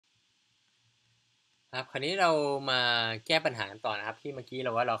ครับคราวนี้เรามาแก้ปัญหากันต่อนะครับที่เมื่อกี้เร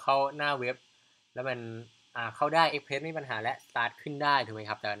าว่าเราเข้าหน้าเว็บแล้วมันเข้าได้ Express ไม่มีปัญหาและ Start ขึ้นได้ถูกไหม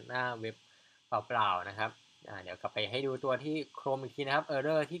ครับแต่หน้าเว็บเปล่าๆนะครับเดี๋ยวกลับไปให้ดูตัวที่ Chrome อีกทีนะครับ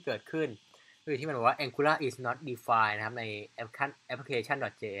Error ที่เกิดขึ้นคือที่มันบอกว่า Angular is not defined นะครับใน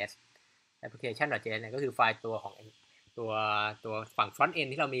application.js application.js เนี่ยก็คือไฟล์ตัวของตัวตัวฝั่ง front end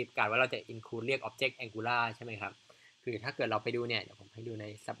ที่เรามีการว่าเราจะ include เรียก object Angular ใช่ไหมครับคือถ้าเกิดเราไปดูเนี่ยเดี๋ยวผมให้ดูใน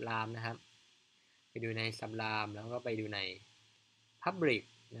Sublime นะครับไปดูใน Sublime แล้วก็ไปดูใน Public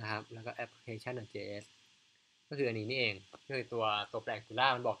นะครับแล้วก็ application.js ก็คืออันนี้นี่เองก็คือตัวแปลง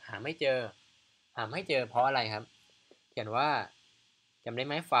Angular มันบอกหาไม่เจอเพราะอะไรครับเขียนว่าจำได้ไ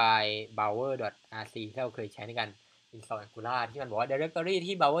หมไฟล์ bower.rc ที่เราเคยใช้ในการ install Angular ที่มันบอกว่า directory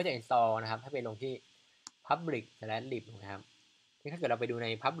ที่ bower จะ install นะครับถ้าไปลงที่ public/lib นะครับถ้าเกิดเราไปดูใน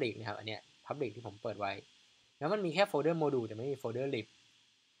public นะครับอันเนี้ย public ที่ผมเปิดไว้แล้วมันมีแค่โฟลเดอร์ module แต่ไม่มีโฟลเดอร์ lib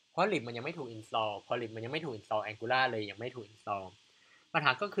เพราะ lib มันยังไม่ถูก install พอ lib มันยังไม่ถูก install Angular เลยยังไม่ถูก install ปัญห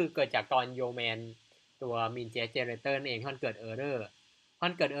าก็คือเกิดจากตอน Yeoman ตัว MeanJS Generator นั่นเองที่มันเกิด error มั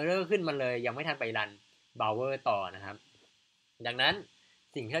นเกิด error ขึ้นมันเลยยังไม่ทันไปรัน bower ต่อนะครับดังนั้น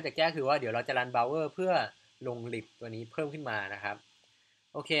สิ่งที่เราจะแก้คือว่าเดี๋ยวเราจะรัน bower เพื่อลง lib ตัวนี้เพิ่มขึ้นมานะครับ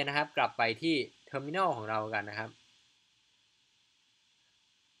โอเคนะครับกลับไปที่ terminal ของเรากันนะครับ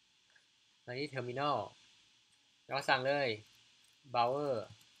มาที่ terminal แล้วสั่งเลย bower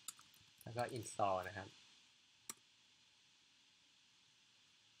แล้วก็ install นะครับ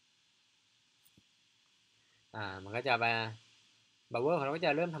มันก็จะมา bower ของเราก็จ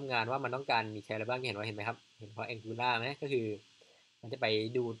ะเริ่มทำงานว่ามันต้องการมีใช้อะไรบ้างเห็นไหมครับเห็นเพราะ Angular ไหมก็คือมันจะไป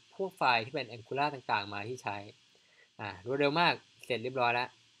ดูพวกไฟล์ที่เป็น Angular ต่างๆมาที่ใช้รวดเร็วมากเสร็จเรียบร้อยแล้ว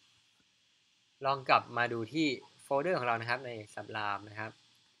ลองกลับมาดูที่โฟลเดอร์ของเรานะครับใน Sublime นะครับ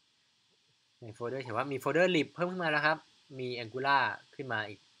ในโฟลเดอร์เห็นว่ามีโฟลเดอร์ lib เพิ่มขึ้นมาแล้วครับมี Angular ขึ้นมา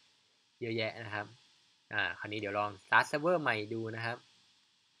อีกเยอะแยะนะครับคราวนี้เดี๋ยวลอง start server ใหม่ดูนะครับ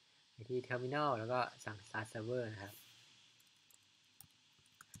ไปที่ terminal แล้วก็สั่ง start server นะครับ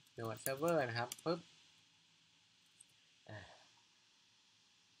node server นะครับปึ๊บ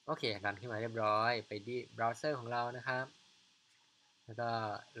โอเครันขึ้นมาเรียบร้อยไปที่เบราว์เซอร์ของเรานะครับแล้วก็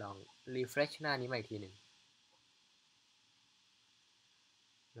ลอง refresh หน้านี้มาอีกทีหนึ่ง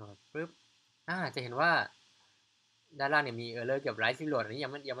ปึ๊บจะเห็นว่าด้านล่างเนี่ยมี error เกี่ยวกับ write reload อันนี้ยั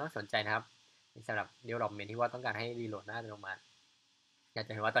งไม่ต้องสนใจนะครับสำหรับ development ที่ว่าต้องการให้ reload หน้าอัตโนมัติอยากจ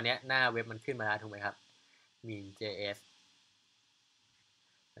ะเห็นว่าตอนนี้หน้าเว็บมันขึ้นมาแล้วถูกไหมครับ MeanJS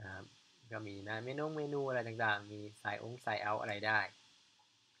นะครับก็มีหน้าเมนูอะไรต่างๆมีsign out อะไรได้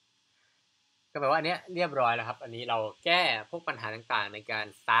ก็แปลว่าอันนี้เรียบร้อยแล้วครับอันนี้เราแก้พวกปัญหาต่างๆในการ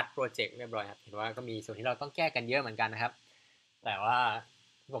start project เรียบร้อยครับเห็นว่าก็มีส่วนที่เราต้องแก้กันเยอะเหมือนกันนะครับแต่ว่า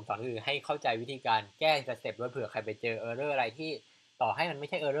ที่ผมสอนคือให้เข้าใจวิธีการแก้สเต็ปด้วยเผื่อใครไปเจอ error อะไรที่ต่อให้มันไม่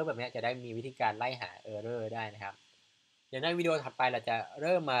ใช่ error แบบนี้จะได้มีวิธีการไล่หา error ได้นะครับเดี๋ยวในวิดีโอถัดไปเราจะเ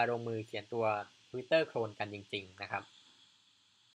ริ่มมาลงมือเขียนตัว Twitter โคลนกันจริงๆนะครับ